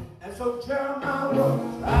 And so Jeremiah wrote,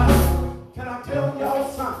 can I tell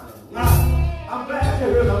y'all something? I'm glad to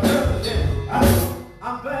hear the president.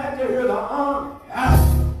 I'm glad to hear the army.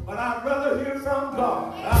 But I'd rather hear from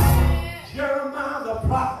God. Jeremiah the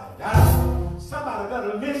prophet. Somebody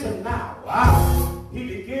better listen now. He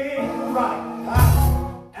began to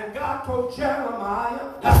write. And God told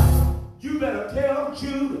Jeremiah, you better tell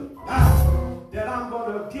Judah that I'm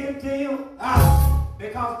going to give them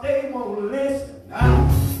because they won't listen.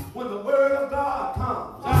 When the word of God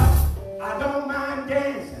comes, I don't mind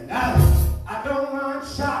dancing. I don't mind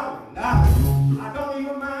shouting. I don't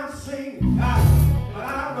even mind singing. But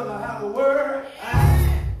I'd rather have a word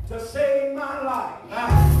to save my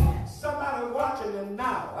life. Somebody watching them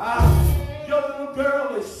now. Your little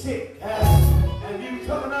girl is sick. And you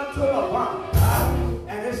coming up to her apartment.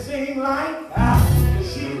 And it seems like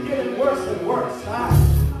she's getting worse and worse.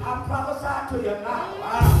 I prophesy to you now.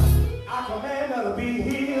 I command her to be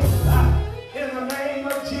healed in the name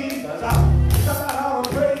of Jesus. Somebody ought to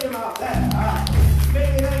praise him out there.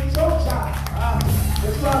 Maybe it ain't your child,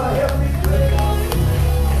 but you ought to help me pray.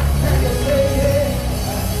 Can you say yes?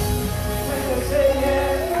 Can you say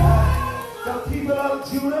yes? The people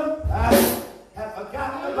of Judah have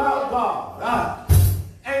forgotten about God.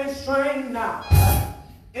 Ain't strange now.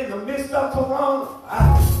 In the midst of Corona,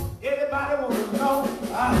 everybody wants to know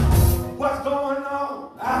what's going on.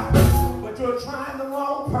 But you're trying the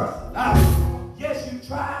wrong person. Yes, you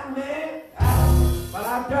tried, man. But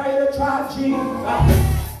I dare you to try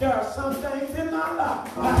Jesus. There are some things in my life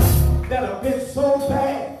that have been so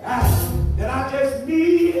bad that I just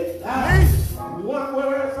need one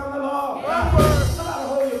word from the Lord. Somebody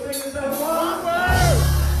hold your finger and say one word.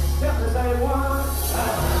 Simply say one.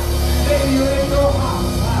 Maybe you ain't no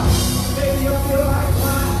house. Maybe you feel like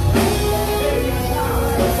crying. Maybe you shout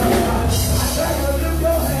like somebody. I tell you to lift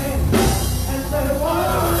your hand and say one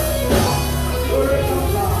word from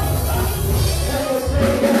God. Can you say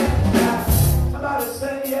yes? Somebody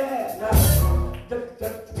say yes. The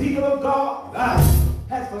people of God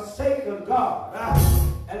has forsaken God.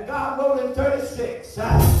 And God wrote in 36,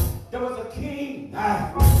 there was a king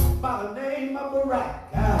by the name of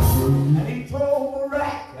Barak. And he told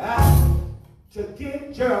Barak to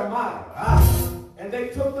get Jeremiah. And they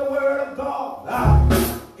took the word of God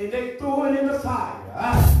and they threw it in the fire.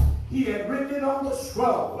 He had written it on the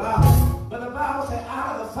scroll. But the Bible said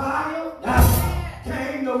out of the fire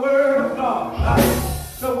came the word of God.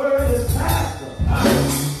 The word is faster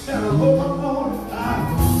than a locomotive.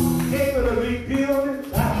 Able to rebuild it.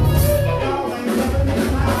 Y'all ain't living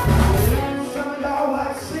it now. Some of y'all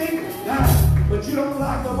like singing, but you don't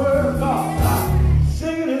like the word of God.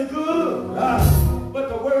 Singing is good, but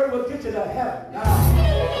the word will get you to heaven.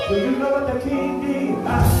 Do you know what the king did?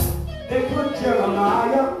 They put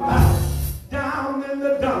Jeremiah down in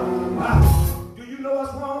the dung. Do you know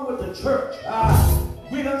what's wrong with the church?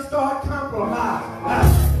 We done start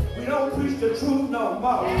compromising. We don't preach the truth no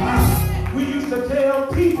more. We used to tell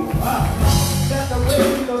people that the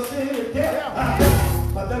way of sin is death,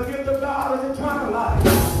 but the gift of God is eternal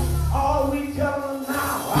life. All we tell them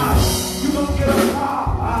now, you're going to get a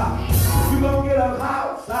car, you're going to get a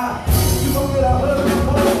house, you're going to get a husband,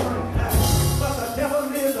 boyfriend, but the devil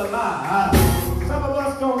is a lie. Some of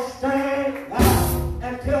us going to stand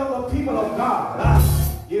and tell the people of God,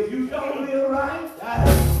 if you don't live right,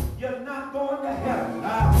 you're not going to heaven.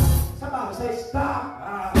 Somebody say stop.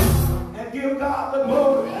 And give God the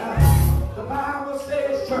glory. The Bible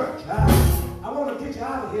says, church, I want to get you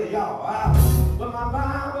out of here, y'all. But my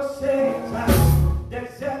Bible says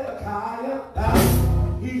that Zedekiah,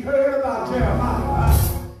 he heard about Jeremiah,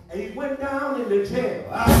 and he went down into jail.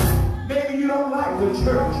 Maybe you don't like the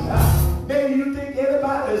church. Maybe you think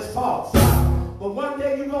everybody is false. But one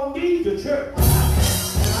day you're going to need the church. And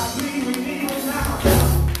I believe we need it now.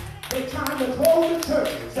 They're trying to close the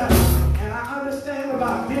churches. And I understand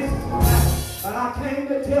about business, but I came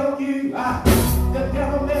to tell you, the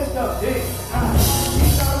devil messed up there. He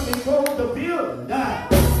thought he could close the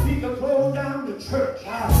building, he could close down the church,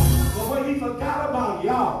 but what he forgot about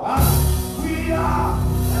y'all, we are,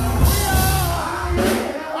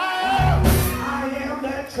 I am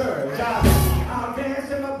that church. I'll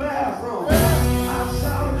dance in the bathroom, I'll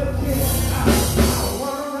shout at the kids, I'll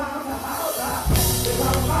run around the house,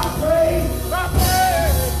 because my praise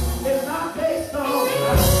is not based on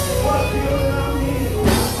what building I'm in.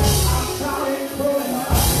 I'm shouting Kroger,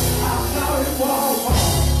 I'm shouting Walmart,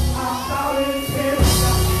 I'm shouting Simmons,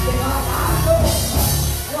 because I know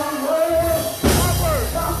one word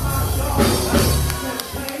from my God can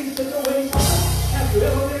change situations. Have you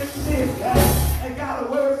ever been sick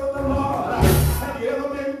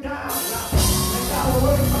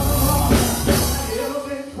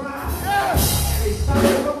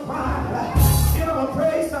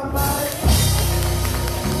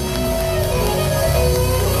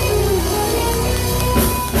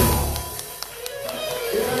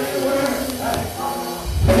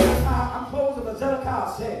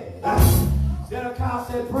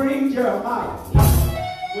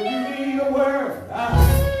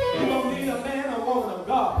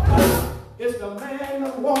the man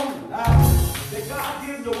and woman that God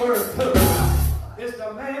gives the word to. It's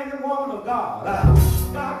the man and woman of God.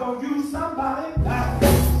 God gonna use somebody,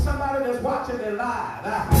 somebody that's watching it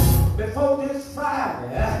live. Before this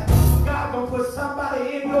Friday, God gonna put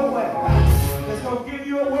somebody in your way that's gonna give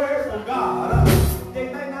you a word from God.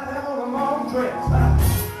 They may not have on a long dress.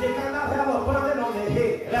 They may not have a button on their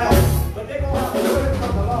head. But they're gonna have a word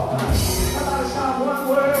from the Lord. Somebody shout one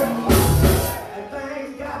word, and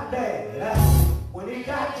things got bad. When he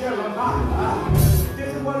got Jeremiah,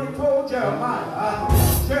 this is what he told Jeremiah.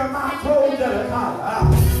 Jeremiah told Zedekiah,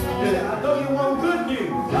 I know you want good news,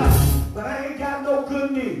 but I ain't got no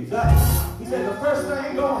good news. He said the first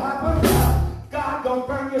thing gonna happen, God gonna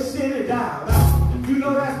burn your city down. You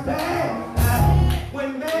know that's bad.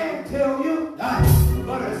 When man tell you,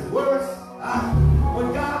 but it's worse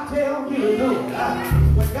when God tells you to do it.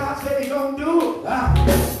 When God said he gonna do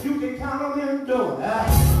it, you can count on him doing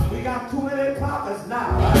it. We got too many prophets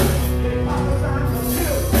now. They prophesying for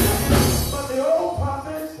children. But the old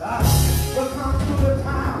prophets will come through the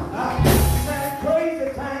town saying crazy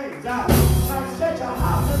things like set your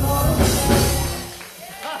house in order.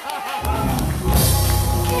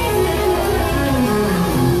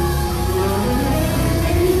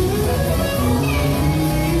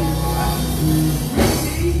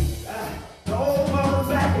 The old mothers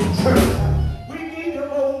back in church. We need the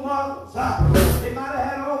old mothers. They might have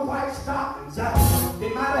had on white stockings. They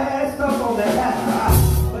might have had stuff on their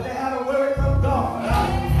hat. But they had a word from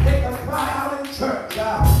God. They could cry out in church.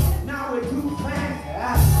 Now we're too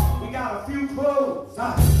fancy. We got a few clothes.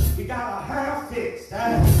 We got our hair fixed.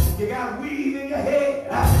 You got weave in your head.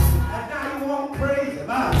 And now you want crazy.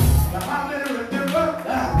 Now how many remember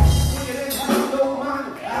when you didn't have no money?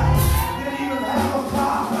 You didn't even have a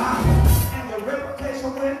car. And your reputation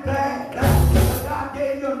went bad. But God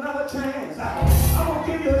gave you another chance. I'm going to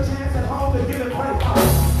give you a chance at home to give it praise.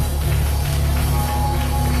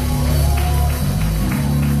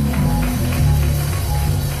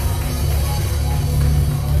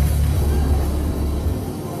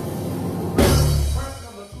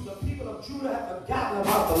 Judah have forgotten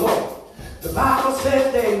about the Lord. The Bible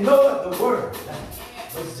says they know the word.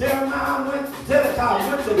 But Zedekiah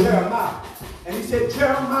went to Jeremiah. And he said,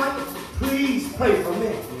 Jeremiah, please pray for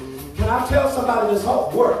me. Can I tell somebody this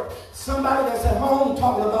whole work? Somebody that's at home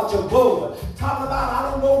talking about your board. Talking about,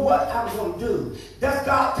 I don't know what I'm going to do. That's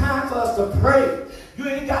God's time for us to pray. You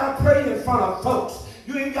ain't got to pray in front of folks.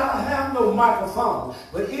 You ain't got to have no microphone.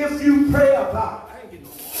 But if you pray about it, I ain't getting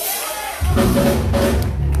no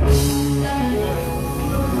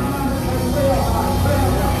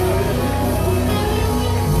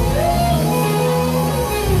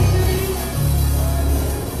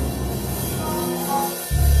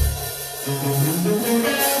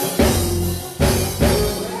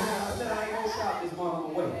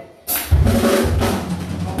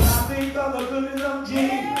the goodness of Jesus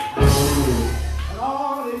and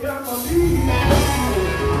all he done for me.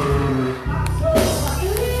 I'm so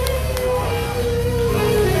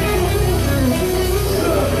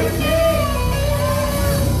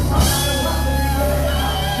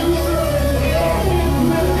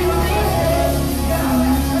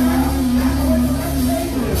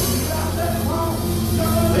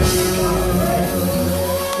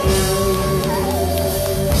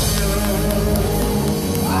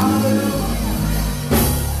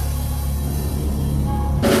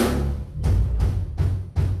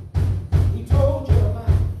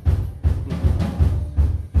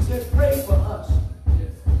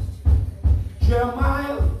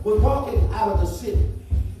Jeremiah was walking out of the city.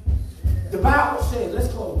 The Bible says, let's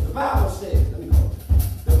go. The Bible says, let me go.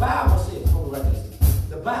 The Bible says, hold right there.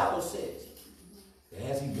 The Bible says that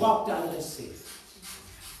as he walked out of the city,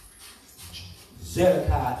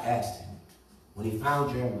 Zedekiah asked him, when he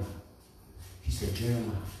found Jeremiah, he said,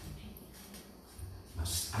 Jeremiah,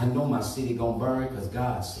 I know my city gonna burn because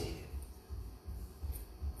God said it.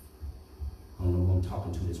 I don't know who I'm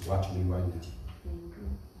talking to that's watching me right now.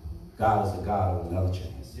 God is a God of another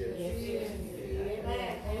chance. Yes.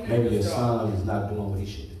 Maybe your son is not doing what he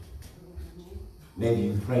should do. Maybe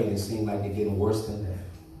you prayed and it seemed like they're getting worse than that.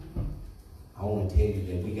 I want to tell you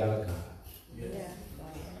that we got a God.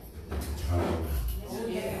 Turn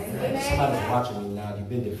around. Somebody's watching me now. You've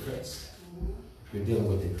been depressed. You're dealing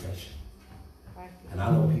with depression. And I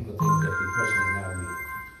know people think that depression is not real.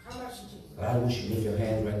 But I wish you lift your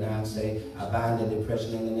hands right now and say, I bind the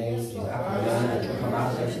depression in the name of Jesus. I command that you come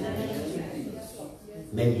out of that.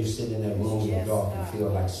 Maybe you're sitting in that room in the dark and feel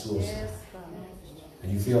like suicide.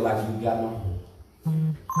 And you feel like you've got no hope. Can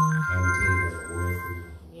we tell you there's a word for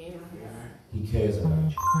you? He cares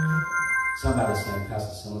about you. Somebody saying,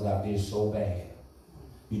 Pastor Simmons, I did so bad.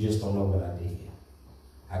 You just don't know what I did.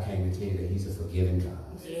 I came to tell you that he's a forgiving God.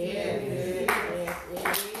 He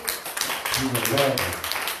will love you.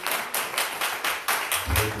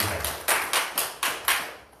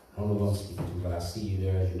 I don't know what I'm speaking to, but I see you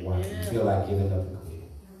there as you watch. You feel like giving up and quitting.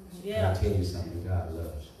 And I tell you something, God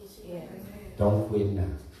loves you. Don't quit now.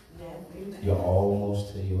 You're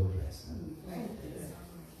almost to your blessing.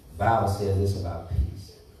 The Bible says this about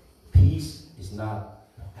peace. Peace is not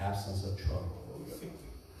the absence of trouble,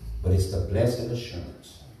 but it's the blessed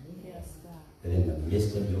assurance that in the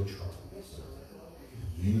midst of your trouble,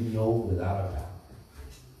 you know without a doubt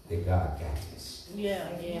that God got this.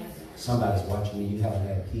 Somebody's watching me, you haven't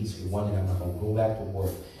had peace. You're wondering, am I going to go back to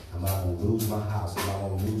work? Am I going to lose my house? Am I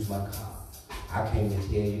going to lose my car? I came to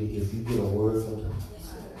tell you, if you get a word from God,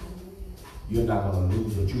 you're not going to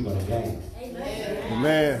lose what you're going to gain.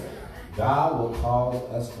 Amen. God will cause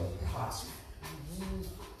us to prosper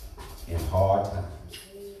in hard times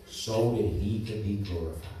so that he can be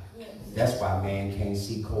glorified. That's why man can't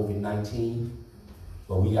see COVID-19,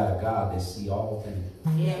 but we got a God that sees all things.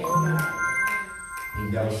 He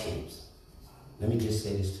never sleeps. Let me just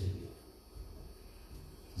say this to you.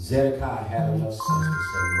 Zedekiah had enough sense to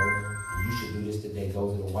say, Lord, and you should do this today,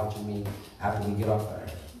 those that are watching me after we get off the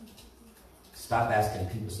earth. Stop asking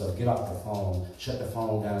people stuff. Get off the phone. Shut the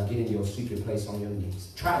phone down. Get in your secret place on your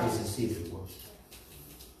knees. Try this and see if it works.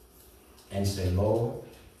 And say, Lord,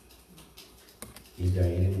 is there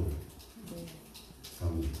any way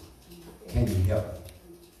from you? Can you help me?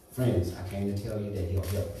 Friends, I came to tell you that he'll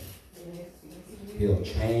help you. He'll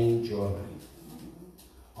change your life.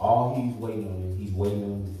 All he's waiting on you, he's waiting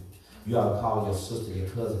on you. You ought to call your sister, your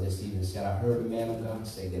cousin this evening and say, I heard the man of God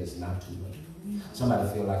say that it's not too late. Somebody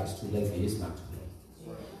feel like it's too late for you. It's not too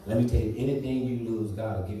late. Let me tell you, anything you lose,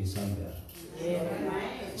 God will give you something better.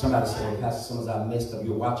 Somebody say, well, Pastor Simmons, I messed up.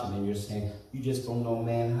 You're watching and you're saying, you just don't know,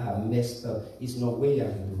 man, how I messed up. There's no way I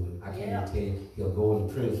can do it. I can't tell you, he'll go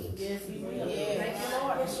into prison. Yes, he will. Thank you,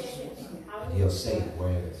 Lord. He'll say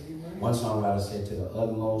words. One songwriter said, to the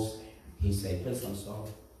utmost, he said, play some song.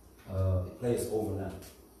 Play us over now.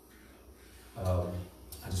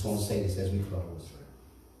 I just want to say this as we close.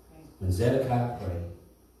 When Zedekiah prayed,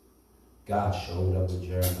 God showed up with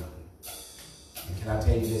Jeremiah. And can I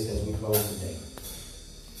tell you this as we close today?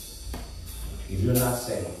 If you're not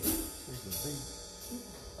saved,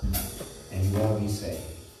 and you want to be saved,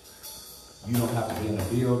 you don't have to be in a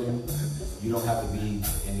building. You don't have to be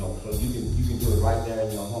in your clothes. You can do it right there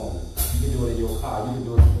in your home. You can do it in your car. You can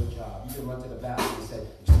do it in your job. You can run to the bathroom and say,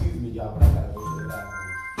 excuse me, y'all, but I got to go to the bathroom.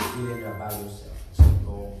 Get in there by yourself and say,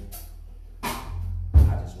 Lord, I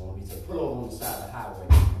just want to be saved. Pull over on the side of the highway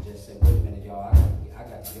and just say, wait a minute, y'all, I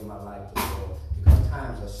got to give my life to the Lord because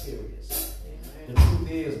times are serious. The truth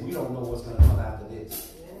is, we don't know what's going to come after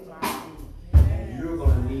this. And you're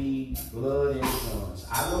going to need blood insurance.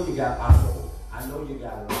 I know you got auto. I know you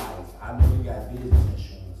got life. I know you got business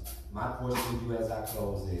insurance. My question to you as I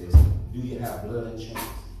close is, do you have blood insurance?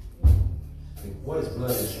 What is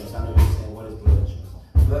blood insurance? I know you're saying, what is blood insurance?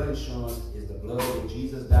 Blood insurance is the blood that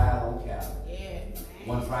Jesus died on Calvary.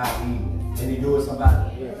 One Friday evening. Didn't he do it,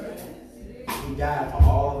 somebody? He died for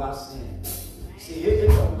all of our sins. See, it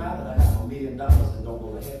don't matter to have $1 million and don't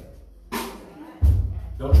go to heaven.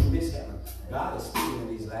 Don't you miss heaven. God is speaking in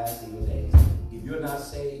these last evil days. If you're not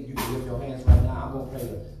saved, you can lift your hands right now. I'm going to pray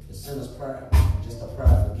the sinner's prayer, just a prayer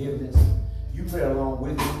of forgiveness. You pray along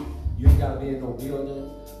with me. You ain't got to be in no building,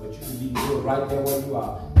 but you can be good right there where you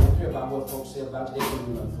are. Don't care about what folks say about you. They can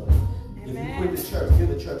do nothing for you. If you quit the church, give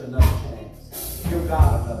the church another chance. Give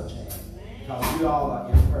God another chance. Because we all are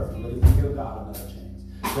imperfect, but if you give God another chance.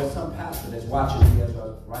 There's some pastor that's watching me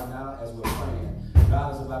right now as we're praying.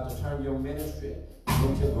 God is about to turn your ministry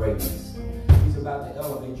into greatness. He's about to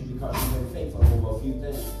elevate you because you've been faithful over a few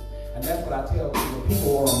things. And that's what I tell people.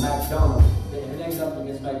 People want a McDonald's. It ain't nothing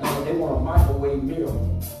against McDonald's. They want a microwave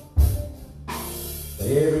miracle. But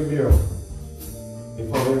every miracle,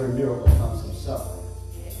 before every miracle comes some suffering.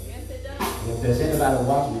 And if there's anybody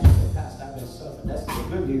watching me, you say, Pastor, I've been suffering. That's the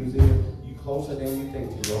good news is you're closer than you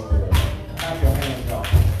think to your prayer. Have your hands off.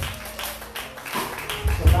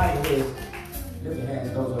 Somebody is, lift your hands,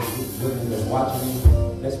 those of you that's watching me.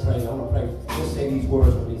 Let's pray. I want to pray. Just say these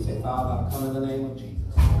words with me. Say, Father, I come in the name of Jesus.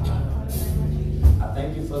 I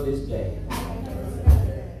thank you for this day.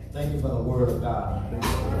 Thank you for the word of God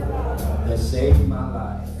that saved my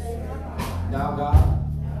life. Now, God,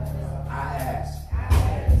 I ask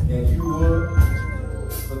that you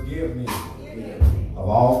would forgive me of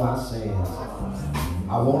all my sins.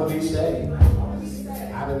 I want to be saved.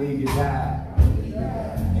 I believe you died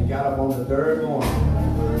and got up on the third morning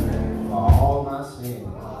for all my sins.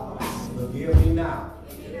 Forgive me now.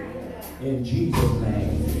 In Jesus'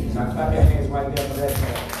 name. Now clap your hands right there for that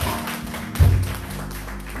song.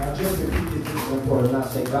 Now just repeat this, this is important. Now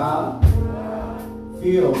say, God,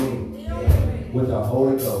 fill me with the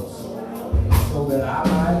Holy Ghost so that I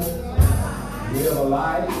might live a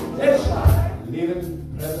life that's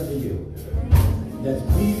living present to you, that's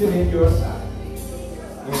pleasing in your sight.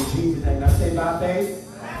 In Jesus' name. Now say, by faith,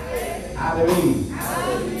 I believe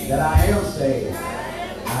that I am saved.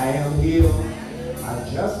 I am healed.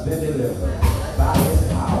 I've just been delivered by His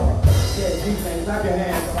power. Say, Jesus' name. Clap your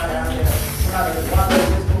hands, somebody out there. Somebody that's watching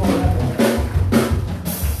this morning.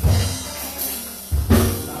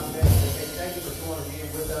 Thank you for joining in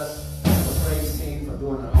with us. The praise team for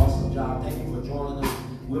doing an awesome job. Thank you for joining us.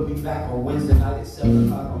 We'll be back on Wednesday night at 7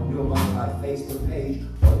 o'clock on New Abundant Life Facebook page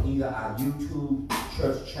or either our YouTube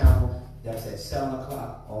church channel. That's at 7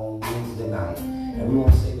 o'clock on Wednesday night. And we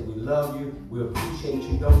want to say that we love you. We appreciate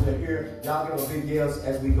you. Those that are here, y'all give a big yell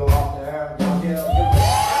as we go off the air. Y'all yell.